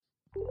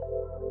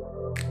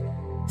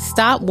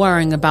Stop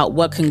worrying about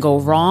what can go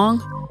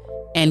wrong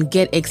and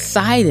get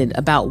excited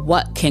about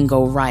what can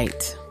go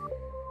right.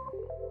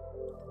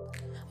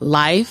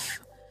 Life,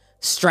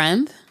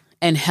 Strength,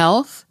 and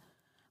Health,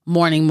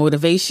 Morning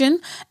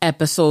Motivation,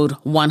 episode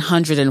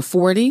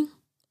 140,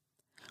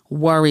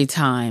 Worry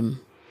Time.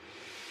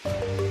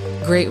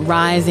 Great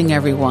rising,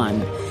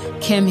 everyone.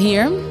 Kim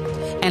here,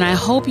 and I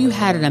hope you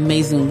had an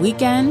amazing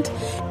weekend.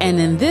 And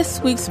in this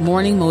week's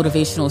Morning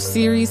Motivational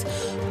series,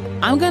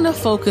 I'm going to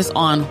focus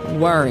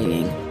on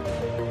worrying.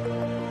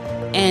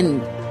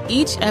 And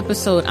each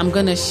episode, I'm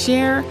going to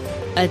share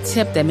a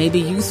tip that may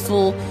be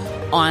useful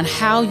on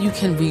how you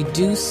can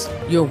reduce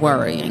your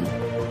worrying.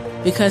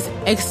 Because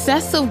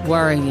excessive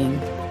worrying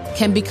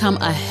can become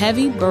a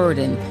heavy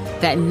burden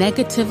that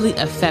negatively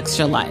affects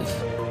your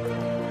life.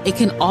 It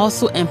can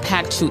also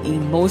impact you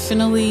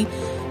emotionally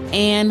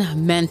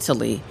and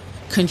mentally,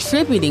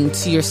 contributing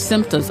to your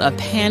symptoms of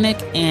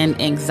panic and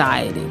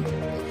anxiety.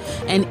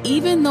 And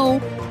even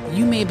though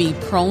you may be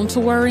prone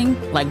to worrying,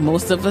 like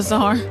most of us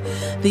are,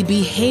 the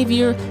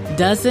behavior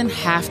doesn't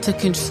have to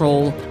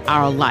control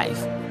our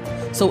life.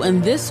 So in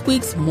this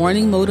week's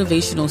Morning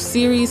Motivational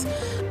series,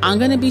 I'm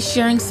going to be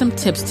sharing some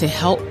tips to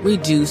help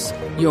reduce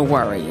your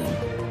worrying.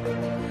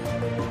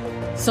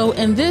 So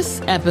in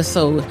this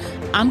episode,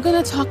 I'm going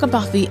to talk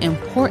about the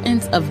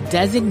importance of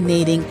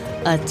designating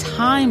a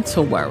time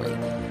to worry.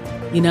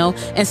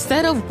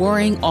 Instead of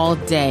worrying all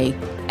day,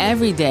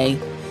 every day,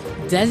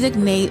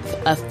 designate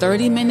a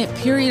 30-minute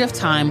period of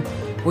time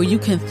where you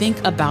can think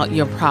about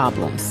your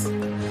problems.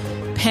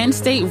 Penn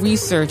State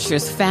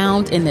researchers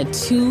found in a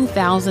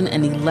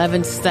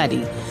 2011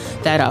 study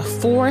that a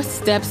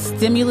 4-step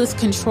stimulus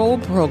control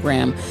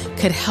program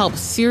could help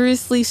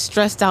seriously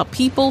stressed out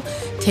people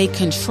take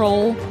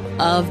control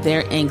of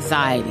their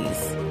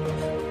anxieties.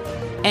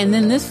 And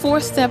in this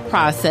 4-step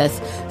process,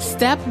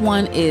 step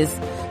 1 is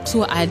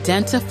to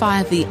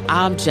identify the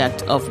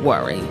object of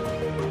worry.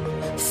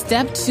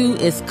 Step 2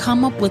 is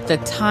come up with the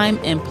time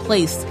and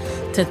place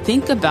to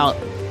think about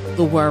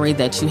the worry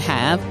that you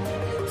have.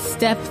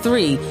 Step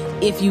 3,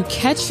 if you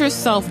catch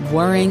yourself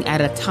worrying at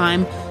a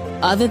time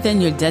other than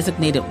your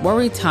designated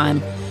worry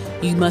time,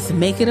 you must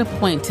make it a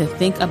point to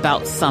think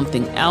about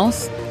something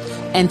else.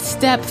 And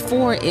step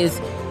 4 is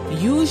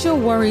use your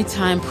worry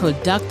time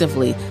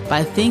productively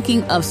by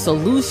thinking of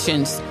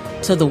solutions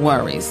to the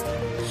worries.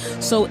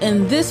 So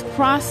in this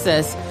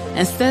process,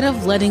 instead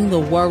of letting the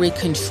worry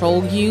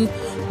control you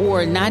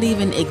or not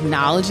even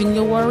acknowledging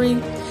your worry,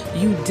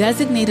 you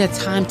designate a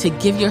time to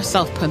give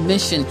yourself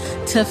permission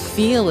to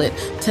feel it,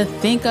 to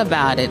think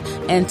about it,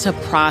 and to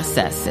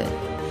process it.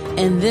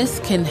 And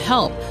this can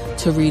help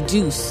to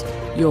reduce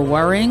your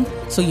worrying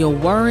so your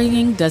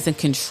worrying doesn't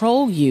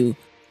control you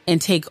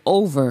and take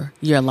over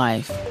your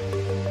life.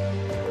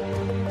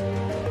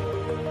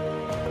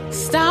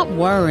 Stop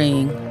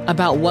worrying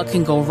about what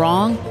can go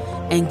wrong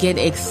and get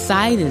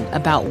excited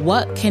about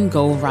what can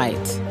go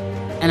right.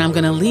 And I'm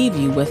going to leave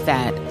you with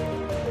that.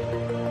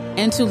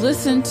 And to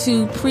listen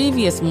to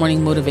previous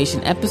Morning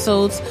Motivation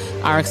episodes,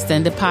 our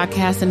extended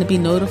podcast, and to be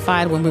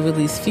notified when we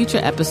release future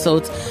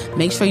episodes,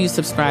 make sure you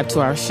subscribe to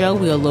our show.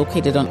 We are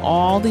located on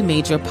all the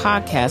major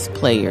podcast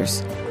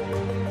players.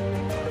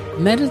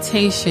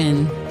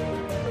 Meditation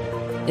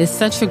is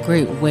such a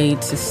great way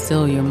to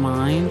still your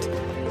mind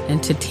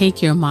and to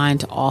take your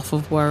mind off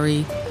of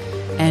worry.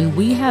 And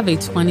we have a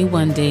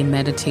 21-day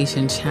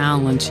meditation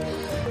challenge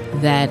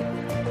that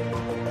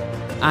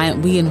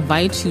we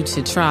invite you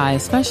to try,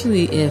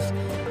 especially if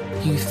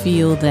you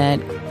feel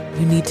that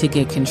you need to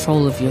get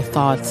control of your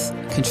thoughts,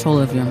 control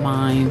of your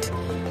mind,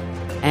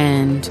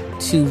 and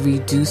to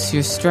reduce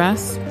your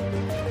stress.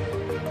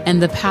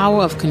 And the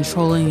power of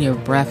controlling your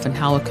breath and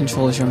how it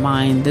controls your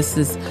mind. This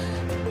is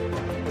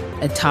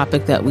a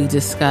topic that we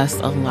discussed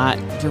a lot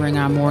during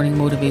our Morning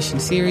Motivation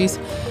series.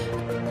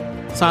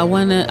 So I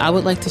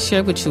would like to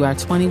share with you our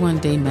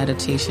 21-day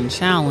meditation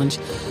challenge,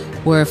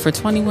 where for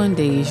 21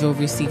 days, you'll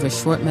receive a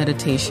short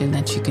meditation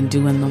that you can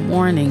do in the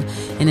morning,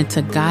 and it's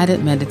a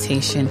guided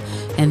meditation.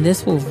 And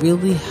this will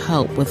really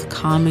help with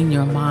calming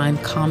your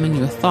mind, calming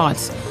your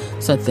thoughts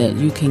so that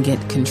you can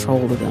get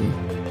control of them.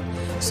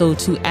 So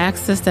to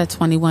access that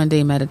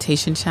 21-day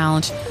meditation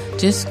challenge,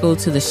 just go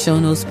to the show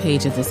notes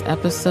page of this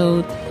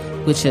episode,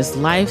 which is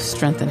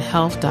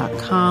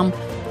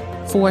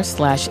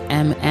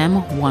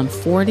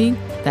lifestrengthandhealth.com/MM140.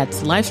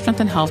 That's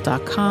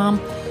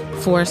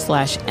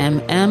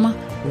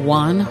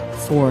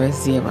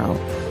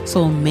lifestrengthandhealth.com/MM140.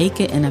 So make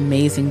it an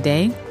amazing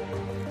day.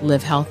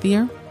 Live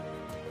healthier.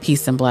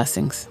 Peace and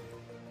blessings.